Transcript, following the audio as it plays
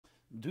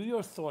Do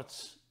your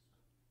thoughts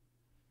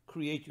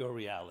create your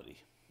reality?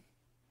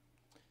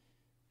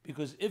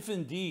 Because if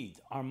indeed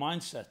our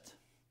mindset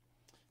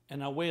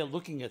and our way of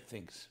looking at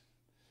things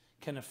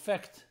can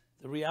affect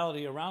the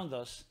reality around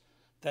us,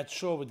 that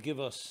sure would give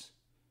us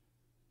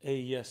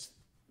a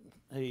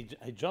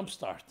jump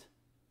start,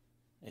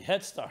 a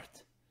head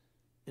start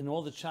in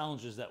all the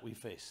challenges that we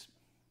face.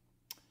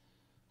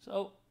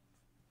 So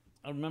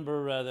I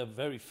remember the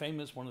very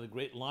famous, one of the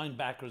great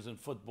linebackers in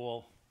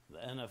football, the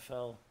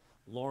NFL,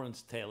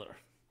 Lawrence Taylor.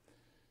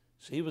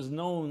 So he was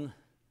known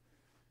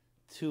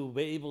to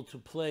be able to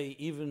play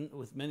even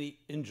with many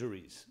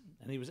injuries.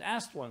 And he was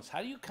asked once,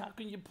 how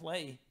can you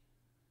play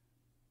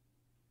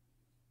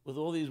with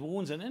all these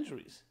wounds and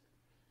injuries?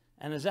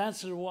 And his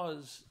answer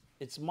was,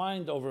 it's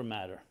mind over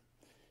matter.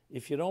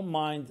 If you don't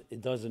mind,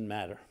 it doesn't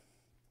matter.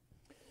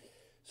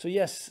 So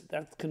yes,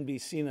 that can be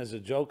seen as a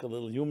joke, a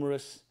little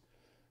humorous,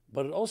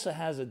 but it also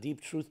has a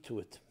deep truth to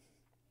it.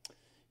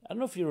 I don't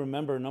know if you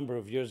remember, a number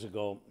of years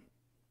ago,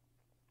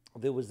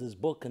 there was this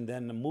book and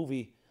then a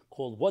movie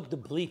called What the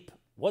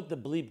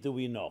Bleep Do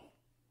We Know?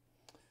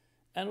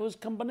 And it was a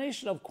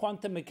combination of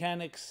quantum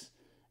mechanics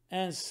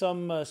and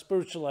some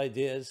spiritual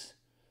ideas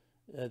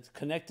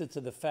connected to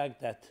the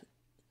fact that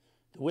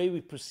the way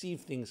we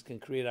perceive things can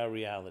create our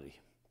reality.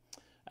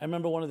 I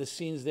remember one of the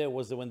scenes there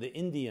was that when the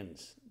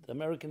Indians, the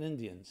American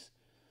Indians,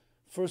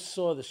 first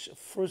saw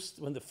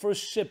when the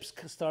first ships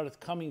started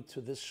coming to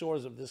the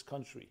shores of this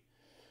country,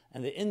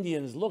 and the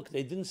Indians looked,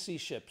 they didn't see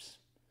ships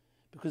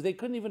because they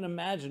couldn't even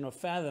imagine or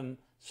fathom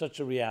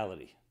such a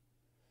reality.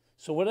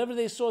 So whatever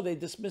they saw, they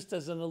dismissed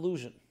as an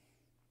illusion.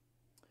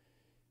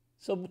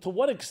 So to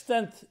what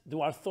extent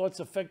do our thoughts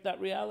affect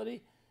that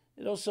reality?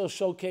 It also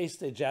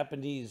showcased a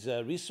Japanese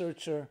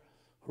researcher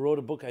who wrote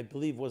a book, I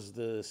believe was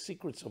The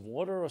Secrets of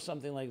Water or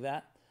something like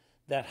that,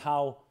 that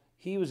how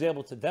he was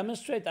able to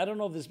demonstrate. I don't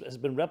know if this has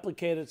been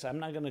replicated, so I'm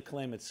not going to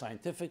claim it's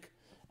scientific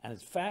and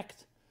it's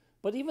fact,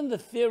 but even the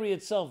theory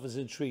itself is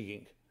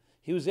intriguing.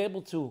 He was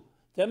able to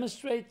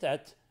demonstrate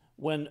that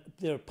when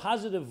there are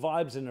positive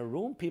vibes in a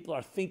room, people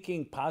are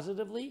thinking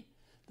positively,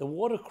 the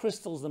water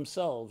crystals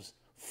themselves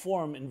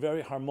form in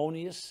very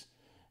harmonious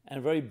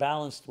and very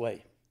balanced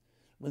way.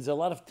 When there's a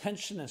lot of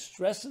tension and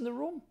stress in the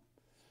room,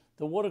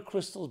 the water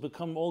crystals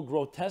become all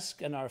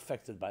grotesque and are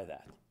affected by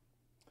that.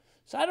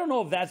 So I don't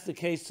know if that's the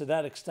case to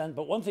that extent,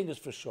 but one thing is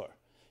for sure.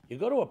 You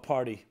go to a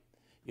party,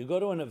 you go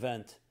to an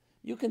event,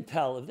 you can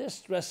tell if there's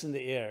stress in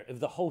the air, if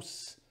the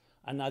hosts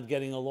are not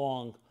getting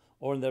along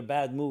or in their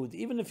bad mood,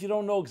 even if you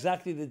don't know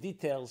exactly the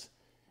details,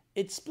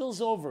 it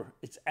spills over.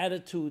 It's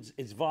attitudes,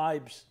 it's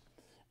vibes,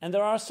 and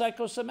there are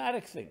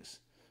psychosomatic things.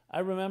 I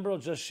remember, I'll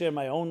just share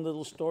my own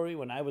little story.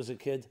 When I was a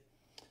kid,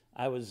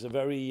 I was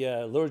very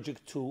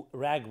allergic to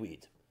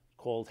ragweed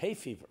called hay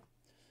fever.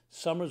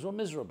 Summers were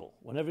miserable.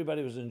 When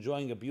everybody was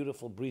enjoying a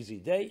beautiful breezy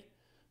day,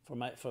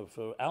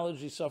 for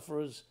allergy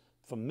sufferers,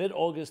 from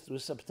mid-August through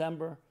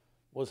September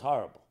was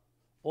horrible.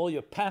 All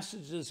your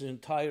passages, your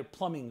entire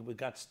plumbing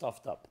got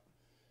stuffed up.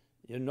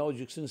 Your nose,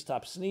 you couldn't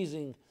stop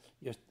sneezing,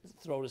 your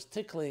throat is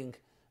tickling,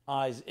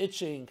 eyes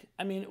itching.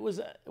 I mean, it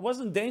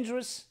wasn't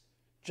dangerous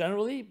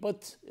generally,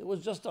 but it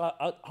was just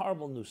a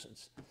horrible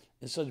nuisance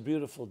in such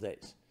beautiful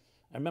days.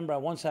 I remember I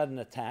once had an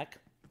attack,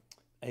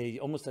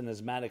 almost an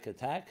asthmatic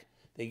attack.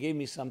 They gave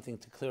me something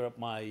to clear up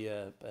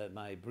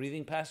my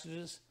breathing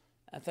passages,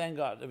 and thank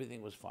God,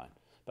 everything was fine.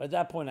 But at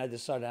that point, I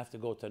decided I have to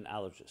go to an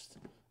allergist.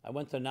 I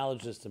went to an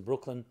allergist in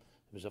Brooklyn.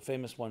 It was a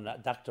famous one.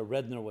 Dr.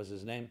 Redner was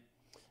his name.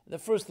 The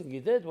first thing he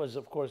did was,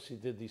 of course, he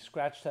did these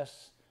scratch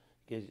tests.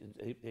 They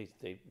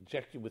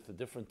inject you with the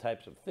different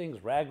types of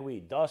things,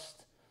 ragweed,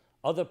 dust,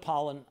 other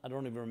pollen. I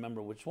don't even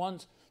remember which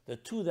ones. The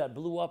two that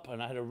blew up,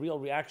 and I had a real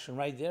reaction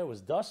right there,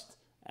 was dust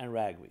and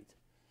ragweed.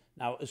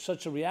 Now, it's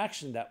such a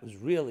reaction that was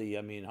really,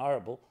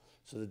 horrible.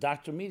 So the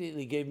doctor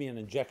immediately gave me an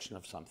injection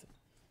of something.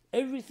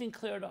 Everything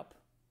cleared up.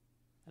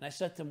 And I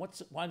said to him,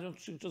 why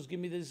don't you just give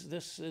me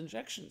this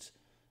injections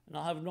and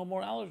I'll have no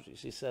more allergies?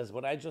 He says,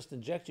 what I just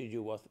injected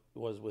you with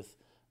was with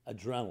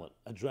adrenaline.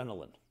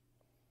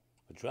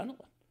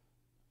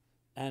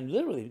 And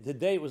literally, the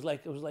day it was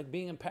like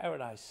being in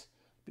paradise.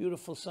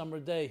 Beautiful summer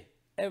day.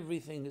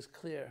 Everything is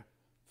clear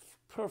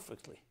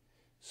perfectly.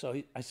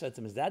 So I said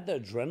to him, is that the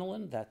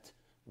adrenaline that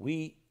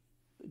we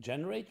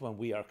generate when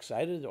we are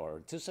excited or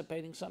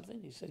anticipating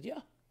something? He said, yeah.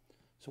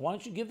 So why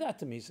don't you give that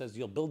to me? He says,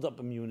 you'll build up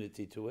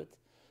immunity to it.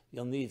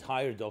 You'll need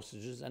higher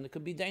dosages, and it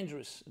could be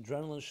dangerous.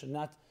 Adrenaline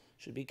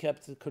should be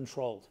kept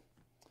controlled.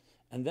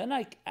 And then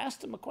I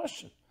asked him a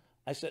question.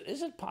 I said,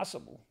 is it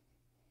possible?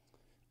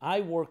 I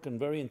work, a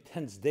very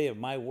intense day of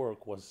my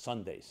work was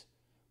Sundays.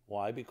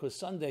 Why? Because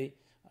Sunday,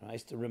 I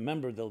used to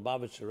remember the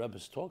Lubavitcher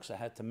Rebbe's talks. I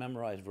had to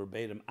memorize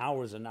verbatim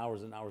hours and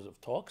hours and hours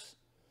of talks.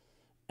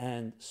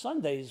 And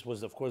Sundays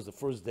was, of course, the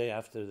first day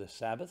after the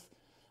Sabbath,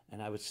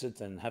 and I would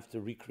sit and have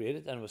to recreate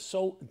it. And it was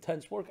so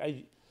intense work,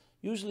 I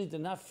usually did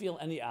not feel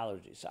any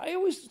allergies. I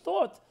always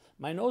thought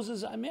my nose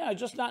is, I'm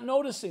just not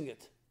noticing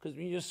it. Because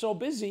when you're so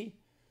busy,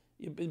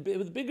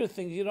 with bigger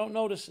things, you don't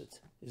notice it.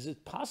 Is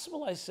it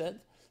possible, I said,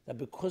 that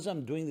because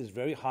I'm doing this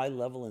very high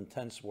level,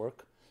 intense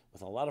work,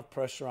 with a lot of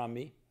pressure on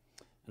me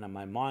and on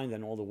my mind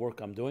and all the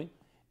work I'm doing,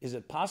 is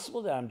it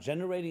possible that I'm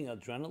generating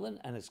adrenaline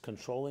and it's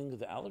controlling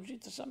the allergy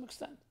to some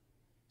extent?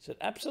 He said,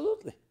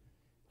 absolutely.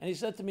 And he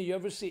said to me, you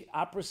ever see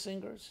opera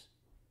singers,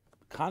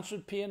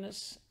 concert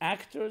pianists,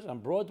 actors on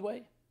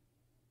Broadway,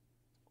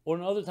 or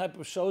in other type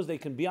of shows? They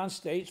can be on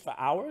stage for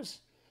hours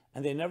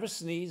and they never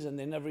sneeze and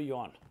they never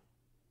yawn.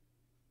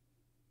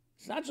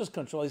 It's not just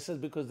control. He says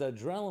because the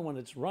adrenaline, when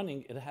it's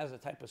running, it has a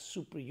type of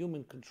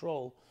superhuman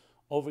control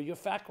over your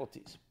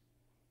faculties.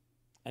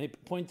 And he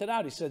pointed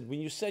out, he said, when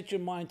you set your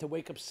mind to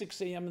wake up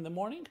 6 a.m. in the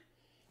morning,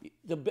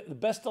 the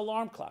best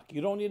alarm clock, you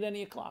don't need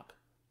any clock.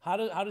 How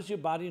does your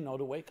body know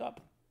to wake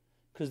up?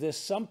 Because there's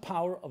some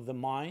power of the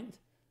mind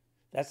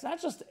that's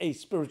not just a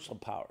spiritual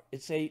power.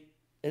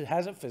 It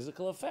has a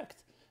physical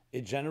effect.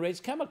 It generates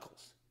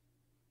chemicals.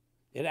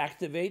 It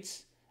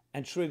activates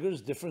and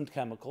triggers different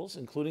chemicals,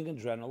 including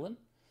adrenaline,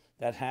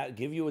 that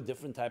give you a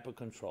different type of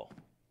control.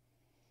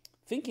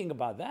 Thinking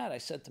about that, I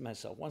said to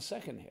myself, 1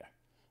 second here.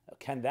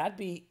 Can that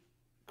be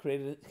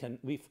created? Can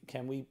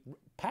we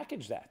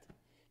package that?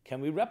 Can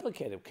we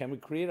replicate it? Can we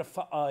create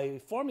a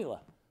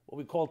formula, what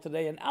we call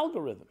today an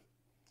algorithm?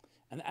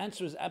 And the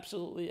answer is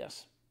absolutely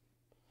yes.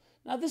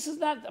 Now, this is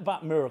not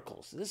about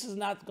miracles. This is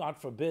not, God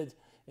forbid,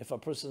 if a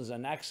person is in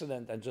an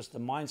accident and just the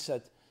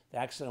mindset, the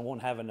accident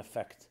won't have an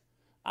effect.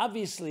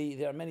 Obviously,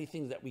 there are many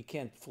things that we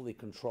can't fully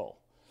control,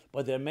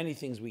 but there are many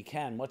things we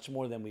can, much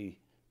more than we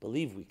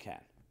believe we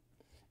can.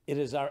 It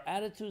is our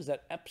attitudes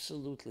that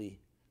absolutely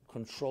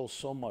control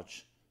so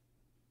much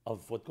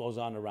of what goes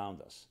on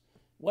around us.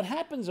 What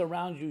happens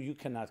around you, you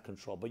cannot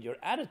control, but your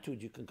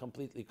attitude you can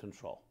completely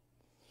control.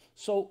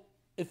 So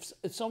if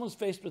someone's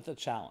faced with a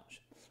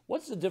challenge,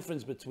 what's the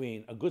difference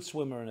between a good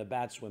swimmer and a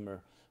bad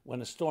swimmer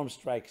when a storm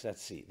strikes at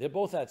sea? They're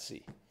both at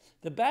sea.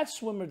 The bad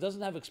swimmer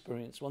doesn't have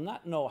experience, will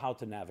not know how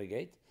to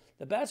navigate.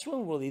 The bad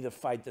swimmer will either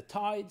fight the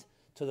tide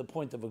to the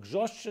point of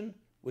exhaustion,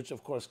 which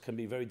of course can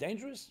be very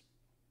dangerous.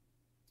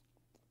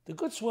 The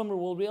good swimmer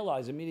will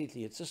realize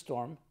immediately it's a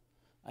storm.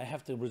 I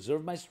have to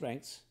reserve my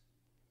strengths,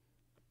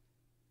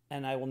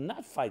 and I will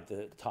not fight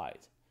the tide.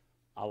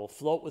 I will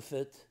float with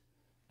it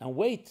and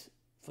wait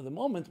for the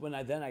moment when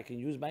I can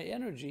use my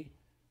energy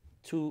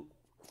to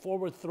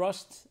forward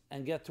thrust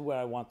and get to where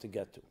I want to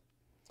get to.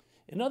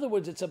 In other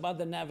words, it's about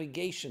the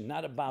navigation,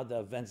 not about the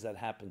events that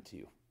happen to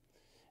you.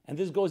 And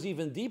this goes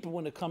even deeper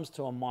when it comes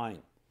to a mind.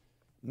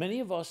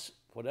 Many of us,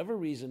 for whatever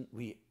reason,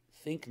 we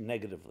think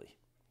negatively.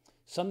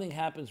 Something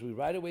happens, we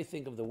right away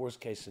think of the worst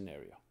case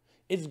scenario.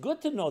 It's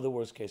good to know the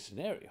worst case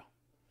scenario,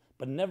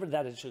 but never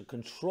that it should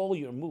control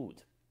your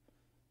mood.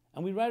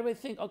 And we right away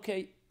think,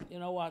 okay, you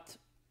know what?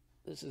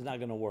 This is not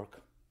going to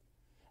work.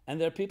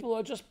 And there are people who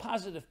are just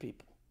positive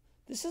people.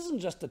 This isn't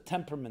just a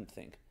temperament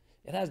thing.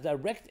 It has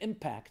direct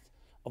impact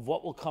of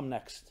what will come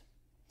next.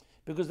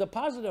 Because the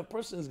positive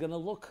person is going to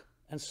look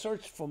and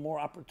search for more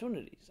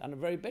opportunities on a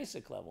very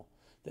basic level.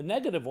 The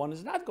negative one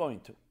is not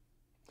going to.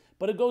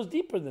 But it goes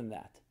deeper than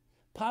that.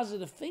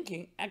 Positive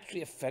thinking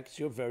actually affects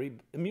your very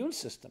immune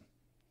system.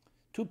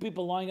 Two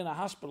people lying in a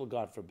hospital,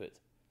 God forbid.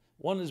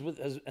 One is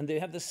and they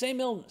have the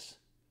same illness.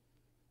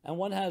 And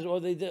one has,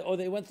 or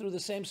they went through the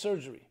same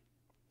surgery.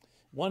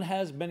 One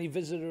has many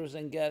visitors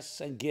and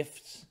guests and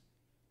gifts.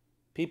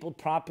 People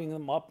propping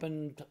them up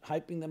and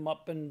hyping them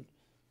up, and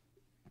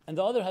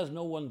the other has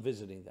no one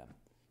visiting them.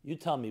 You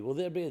tell me, will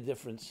there be a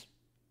difference?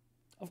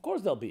 Of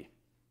course there'll be.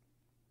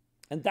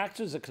 And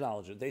doctors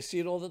acknowledge it. They see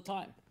it all the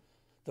time.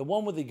 The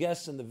one with the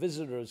guests and the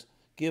visitors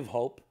give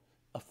hope,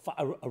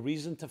 a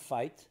reason to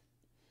fight.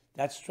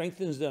 That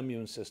strengthens the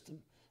immune system.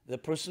 The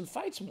person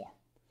fights more.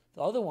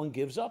 The other one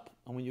gives up.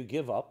 And when you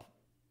give up,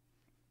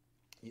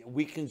 it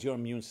weakens your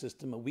immune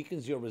system, it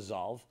weakens your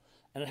resolve,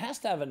 and it has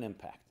to have an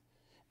impact.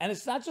 And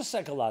it's not just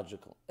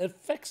psychological. It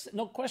affects,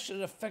 no question,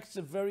 it affects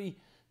the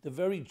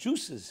very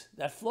juices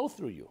that flow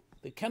through you,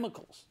 the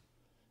chemicals,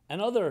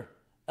 and other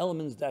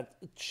elements that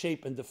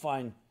shape and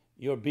define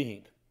your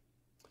being.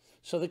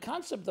 So the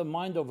concept of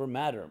mind over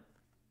matter,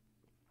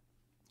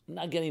 I'm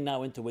not getting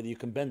now into whether you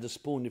can bend a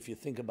spoon if you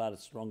think about it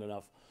strong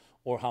enough,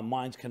 or how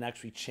minds can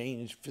actually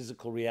change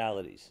physical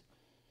realities.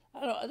 I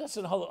don't know, that's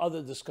another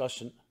other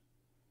discussion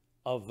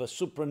of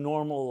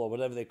supranormal, or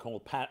whatever they call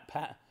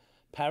it,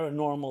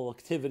 paranormal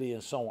activity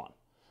and so on.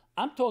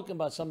 I'm talking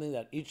about something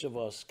that each of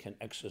us can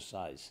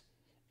exercise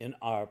in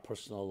our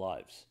personal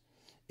lives.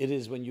 It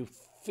is when you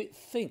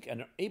think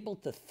and are able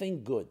to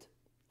think good,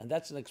 and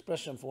that's an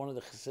expression for one of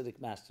the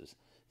Hasidic masters.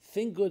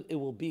 Think good, it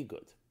will be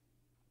good.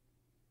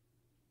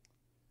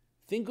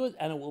 Think good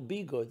and it will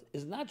be good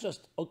is not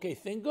just, okay,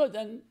 think good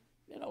and,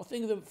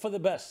 think for the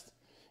best.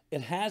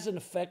 It has an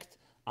effect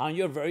on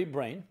your very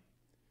brain,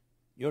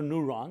 your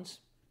neurons.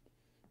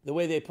 The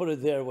way they put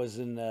it there was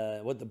in,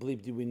 what the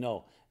bleep do we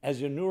know?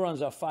 As your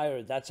neurons are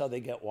fired, that's how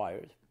they get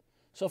wired.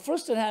 So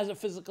first it has a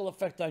physical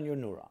effect on your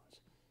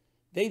neurons.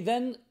 They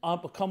then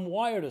become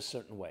wired a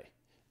certain way.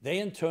 They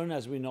in turn,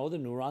 as we know, the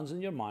neurons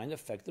in your mind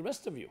affect the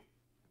rest of you.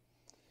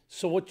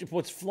 So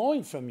what's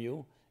flowing from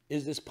you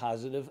is this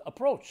positive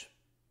approach.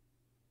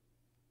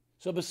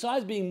 So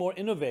besides being more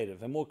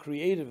innovative and more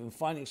creative and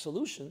finding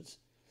solutions,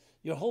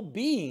 your whole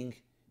being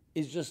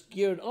is just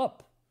geared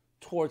up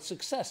towards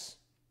success.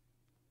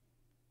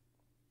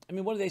 I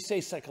mean, what do they say?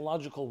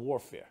 Psychological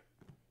warfare.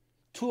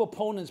 Two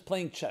opponents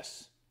playing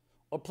chess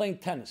or playing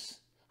tennis.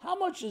 How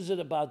much is it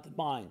about the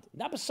mind?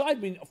 Now,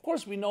 besides, of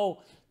course, we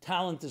know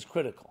talent is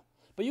critical.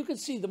 But you can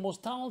see the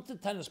most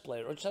talented tennis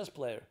player or chess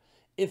player,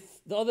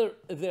 if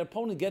their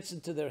opponent gets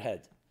into their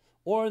head,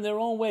 or in their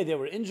own way, they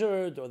were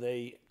injured or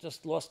they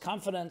just lost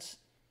confidence,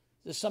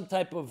 there's some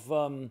type of,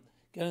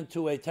 get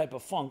into a type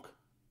of funk,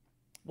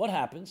 what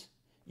happens?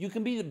 You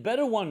can be the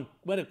better one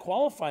when it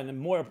qualified and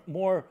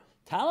more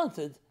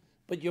talented,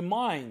 but your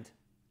mind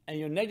and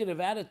your negative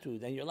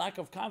attitude and your lack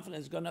of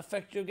confidence is going to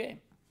affect your game.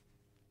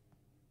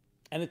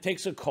 And it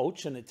takes a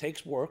coach and it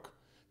takes work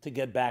to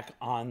get back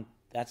on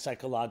that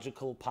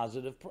psychological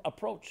positive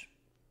approach.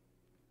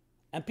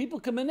 And people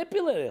can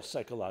manipulate it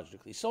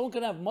psychologically. Someone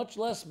can have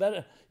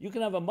you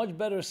can have a much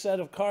better set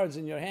of cards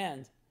in your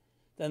hand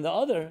than the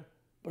other,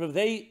 but if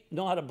they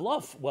know how to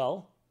bluff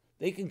well,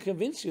 they can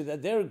convince you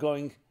that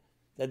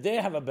they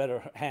have a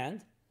better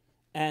hand,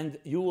 and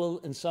you will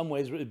in some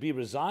ways be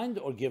resigned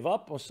or give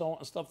up or so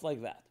on, stuff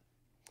like that.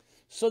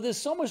 So there's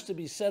so much to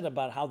be said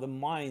about how the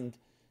mind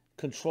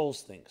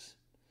controls things.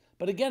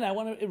 But again, I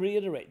want to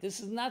reiterate, this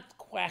is not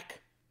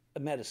quack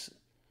medicine.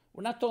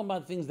 We're not talking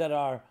about things that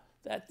are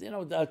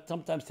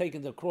sometimes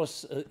taken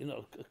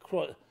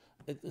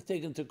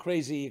taken to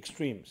crazy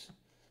extremes.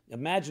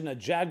 Imagine a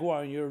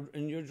jaguar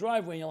in your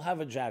driveway, and you'll have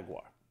a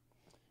jaguar.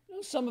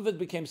 Some of it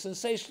became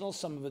sensational.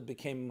 Some of it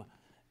became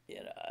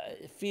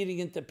feeding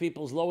into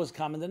people's lowest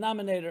common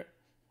denominator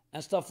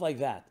and stuff like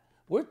that.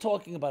 We're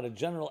talking about a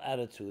general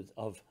attitude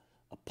of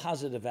a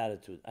positive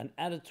attitude, an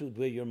attitude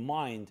where your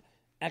mind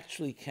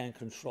actually can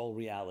control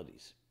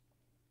realities.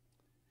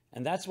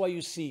 And that's why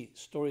you see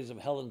stories of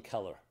Helen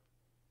Keller,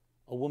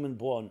 a woman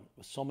born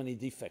with so many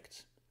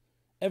defects.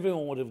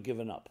 Everyone would have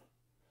given up.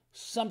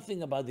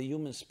 Something about the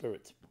human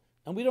spirit.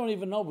 And we don't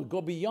even know. We go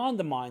beyond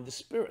the mind, the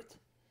spirit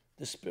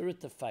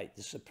to fight,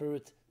 the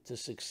spirit to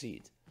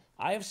succeed.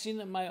 I have seen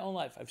it in my own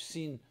life. I've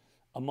seen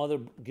a mother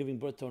giving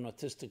birth to an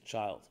autistic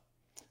child.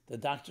 The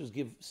doctors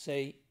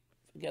say,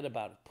 forget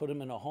about it. Put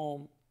him in a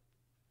home.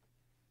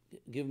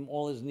 Give him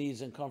all his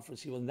needs and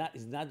comforts.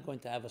 He's not going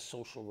to have a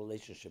social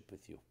relationship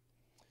with you.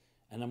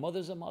 And a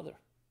mother's a mother.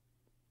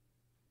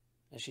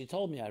 And she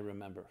told me, I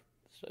remember,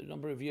 a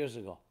number of years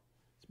ago,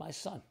 it's my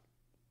son.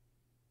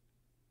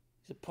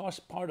 He's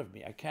a part of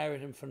me. I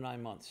carried him for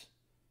 9 months.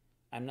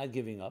 I'm not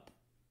giving up.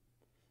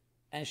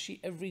 And she,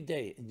 every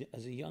day,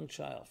 as a young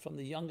child, from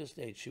the youngest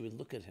age, she would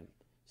look at him,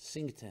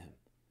 sing to him,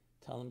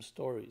 tell him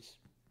stories.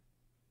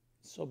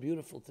 It's so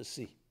beautiful to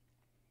see.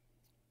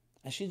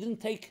 And she didn't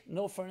take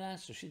no for an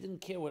answer. She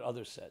didn't care what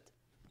others said.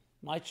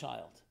 My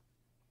child.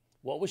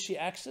 What was she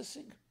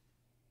accessing?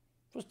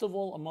 First of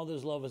all, a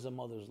mother's love is a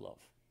mother's love.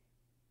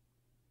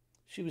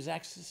 She was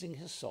accessing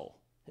his soul.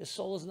 His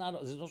soul is not,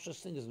 there's no such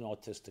thing as an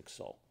autistic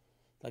soul.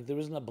 Like there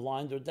isn't a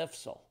blind or deaf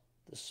soul.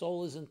 The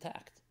soul is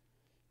intact.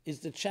 It's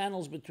the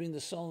channels between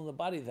the soul and the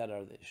body that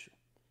are the issue.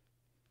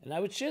 And I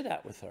would share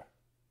that with her.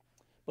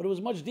 But it was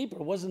much deeper.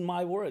 It wasn't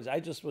my words. I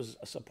just was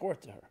a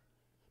support to her.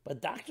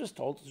 But doctors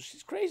told her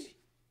she's crazy.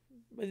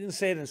 They didn't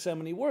say it in so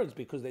many words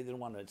because they didn't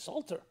want to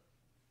insult her.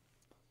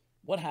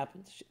 What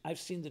happened? I've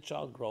seen the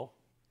child grow.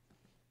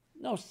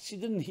 No, she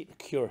didn't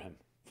cure him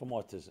from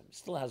autism. He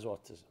still has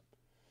autism.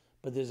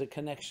 But there's a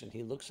connection.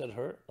 He looks at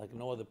her like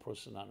no other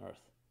person on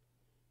earth.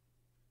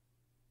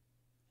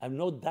 I have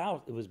no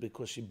doubt it was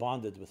because she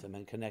bonded with him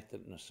and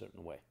connected in a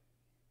certain way.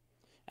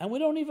 And we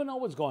don't even know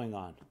what's going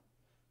on.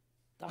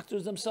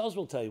 Doctors themselves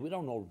will tell you, we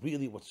don't know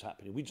really what's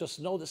happening. We just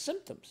know the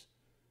symptoms.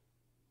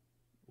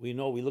 We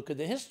look at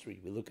the history.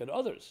 We look at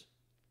others.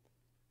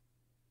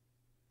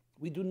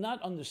 We do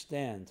not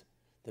understand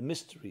the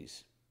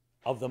mysteries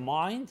of the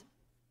mind,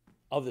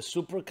 of the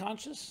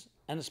superconscious,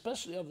 and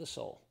especially of the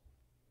soul.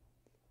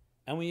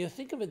 And when you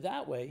think of it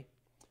that way,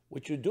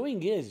 what you're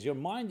doing is, your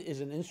mind is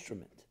an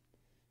instrument.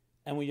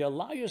 And when you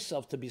allow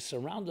yourself to be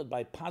surrounded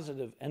by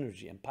positive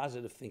energy and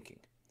positive thinking,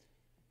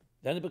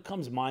 then it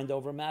becomes mind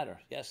over matter.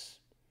 Yes,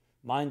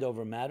 mind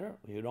over matter.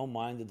 When you don't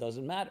mind, it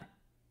doesn't matter.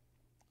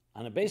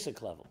 On a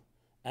basic level.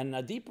 And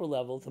on a deeper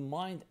level, the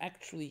mind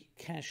actually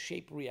can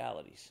shape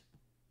realities.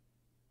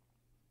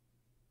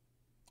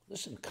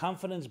 Listen,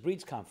 confidence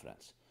breeds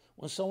confidence.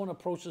 When someone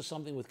approaches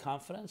something with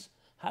confidence,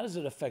 how does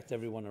it affect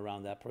everyone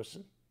around that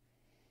person?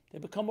 They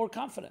become more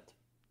confident.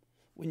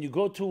 When you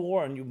go to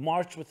war and you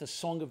march with a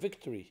song of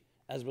victory,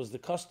 as was the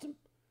custom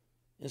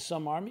in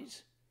some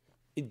armies,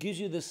 it gives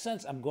you this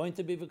sense, I'm going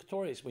to be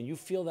victorious. When you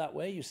feel that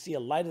way, you see a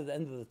light at the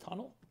end of the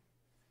tunnel,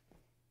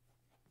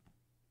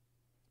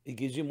 it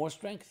gives you more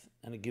strength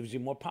and it gives you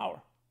more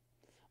power.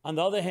 On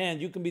the other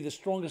hand, you can be the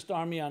strongest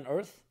army on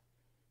earth,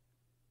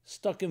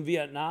 stuck in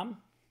Vietnam,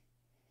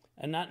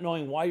 and not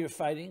knowing why you're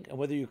fighting and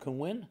whether you can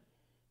win,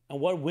 and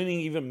what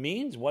winning even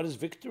means. What is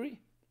victory?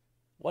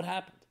 What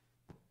happened?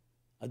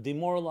 A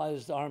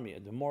demoralized army, a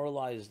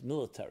demoralized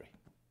military.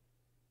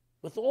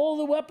 with all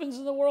the weapons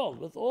in the world,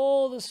 with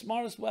all the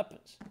smartest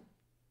weapons,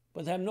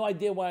 but they have no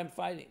idea why I'm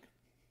fighting.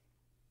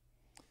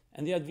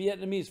 And the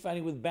Vietnamese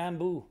fighting with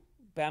bamboo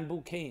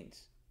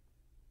canes.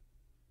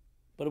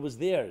 But it was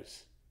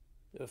theirs.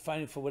 They were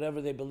fighting for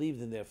whatever they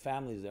believed in, their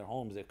families, their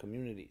homes, their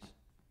communities.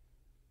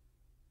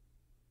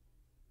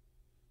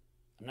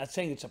 I'm not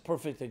saying it's a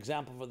perfect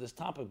example for this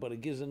topic, but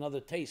it gives another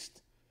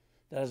taste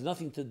that has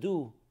nothing to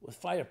do with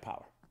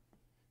firepower.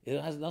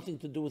 It has nothing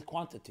to do with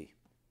quantity.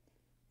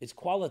 It's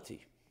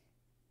quality.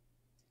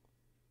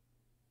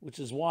 Which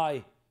is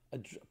why a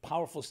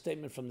powerful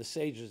statement from the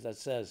sages that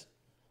says,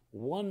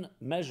 one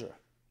measure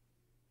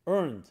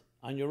earned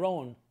on your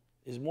own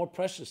is more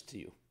precious to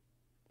you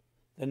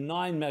than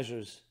 9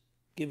 measures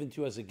given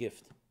to you as a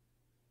gift.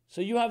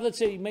 So you have, let's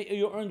say,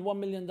 you earned $1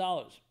 million,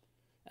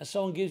 and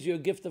someone gives you a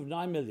gift of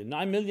 9 million.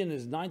 9 million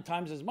is 9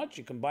 times as much.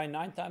 You can buy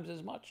 9 times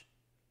as much.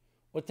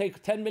 Or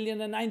take 10 million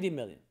and 90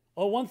 million.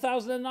 Or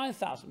 1,000 and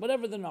 9,000,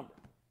 whatever the number.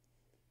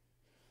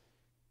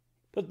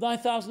 But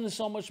 9,000 is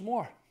so much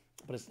more.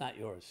 But it's not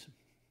yours.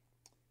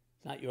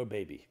 It's not your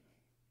baby.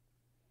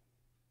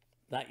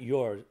 Not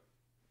your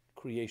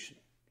creation.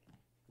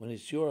 When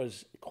it's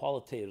yours,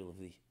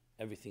 qualitatively,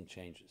 everything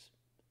changes.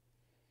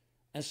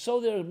 And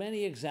so there are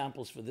many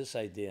examples for this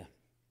idea.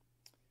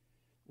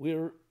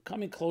 We're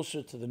coming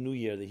closer to the New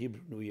Year, the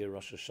Hebrew New Year.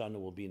 Rosh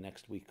Hashanah will be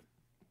next week,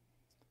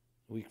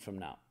 a week from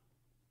now.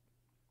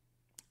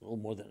 A little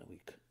more than a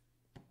week,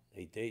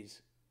 8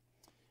 days.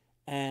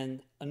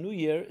 And a new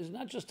year is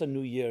not just a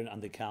new year on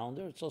the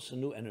calendar, it's also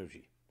new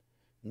energy,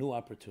 new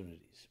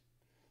opportunities.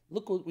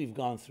 Look what we've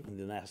gone through in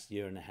the last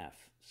year and a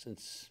half,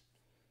 since,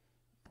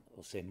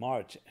 we'll say,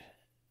 March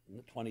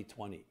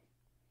 2020.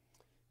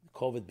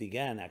 COVID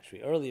began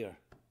actually earlier,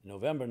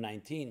 November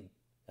 19.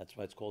 That's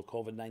why it's called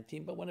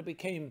COVID-19. But when it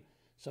became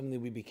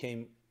something we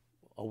became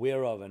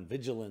aware of and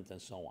vigilant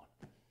and so on,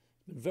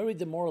 it's been very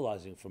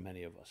demoralizing for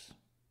many of us.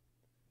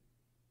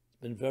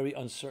 It's been very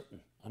uncertain,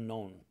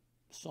 unknown.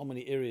 So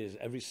many areas,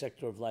 every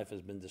sector of life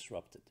has been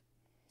disrupted.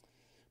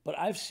 But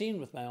I've seen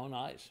with my own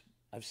eyes,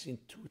 I've seen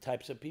 2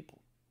 types of people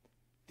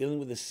dealing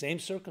with the same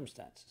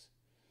circumstances.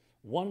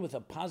 One with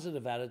a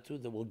positive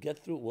attitude that will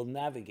get through, will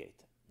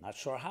navigate. Not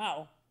sure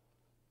how,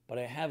 but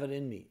I have it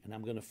in me, and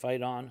I'm going to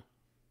fight on.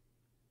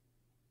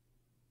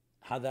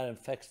 How that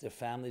affects their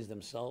families,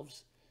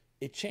 themselves,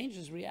 it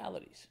changes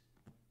realities.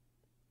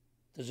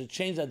 Does it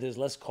change that there's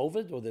less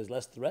COVID, or there's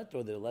less threat,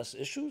 or there are less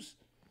issues?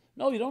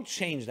 No, you don't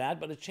change that,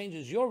 but it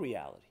changes your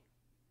reality.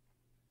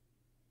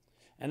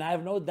 And I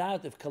have no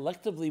doubt if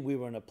collectively we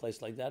were in a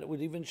place like that, it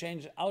would even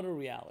change outer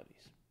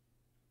realities.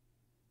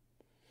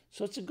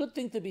 So it's a good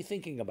thing to be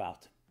thinking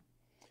about.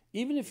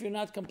 Even if you're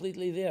not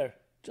completely there,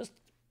 just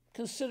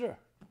consider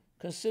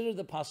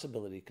the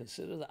possibility,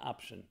 consider the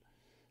option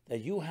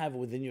that you have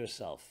within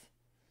yourself.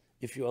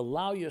 If you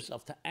allow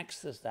yourself to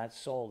access that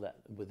soul that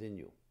within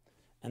you,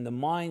 and the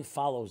mind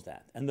follows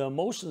that, and the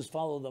emotions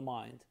follow the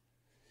mind,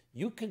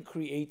 you can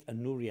create a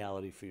new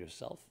reality for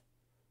yourself.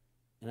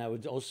 And I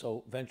would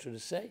also venture to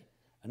say,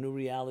 a new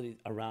reality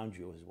around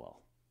you as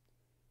well.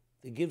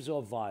 It gives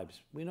off vibes.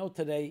 We know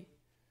today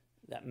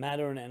that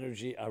matter and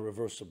energy are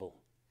reversible.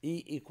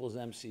 E equals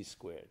mc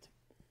squared.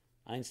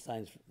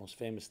 Einstein's most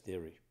famous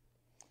theory.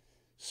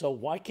 So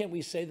why can't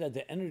we say that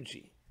the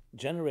energy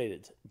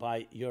generated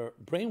by your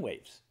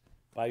brainwaves,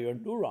 by your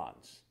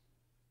neurons,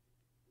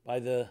 by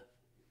the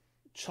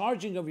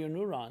charging of your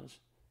neurons,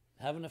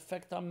 have an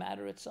effect on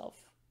matter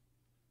itself?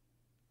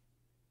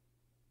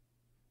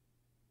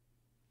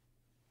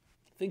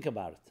 Think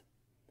about it.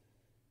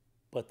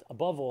 But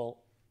above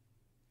all,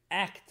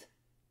 act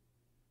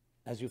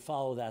as you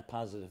follow that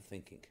positive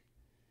thinking.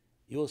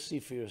 You will see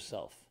for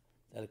yourself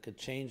that it could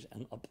change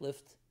and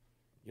uplift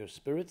your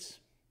spirits,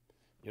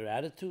 your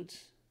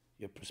attitudes,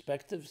 your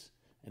perspectives,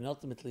 and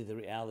ultimately the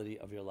reality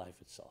of your life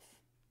itself.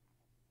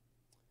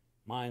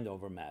 Mind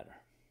over matter.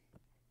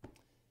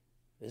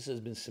 This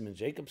has been Simon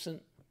Jacobson.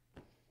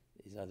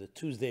 These are the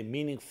Sunday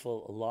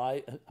Meaningful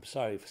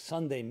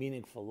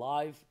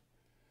Live.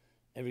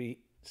 Every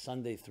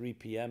Sunday, 3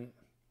 p.m.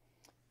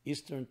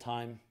 Eastern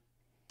Time,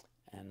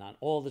 and on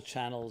all the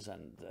channels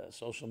and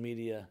social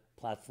media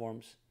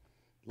platforms.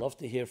 Love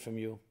to hear from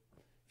you.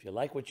 If you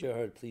like what you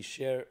heard, please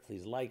share,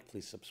 please like,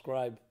 please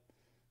subscribe.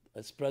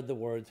 Let's spread the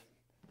word.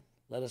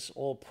 Let us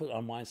all put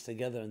our minds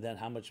together, and then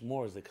how much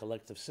more is the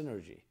collective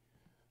synergy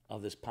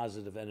of this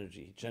positive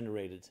energy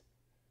generated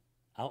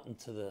out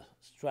into the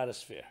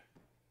stratosphere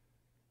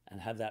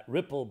and have that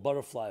ripple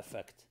butterfly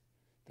effect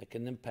that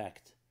can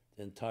impact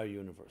the entire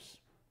universe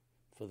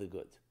for the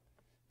good.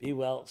 Be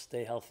well,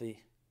 stay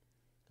healthy.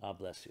 God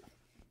bless you.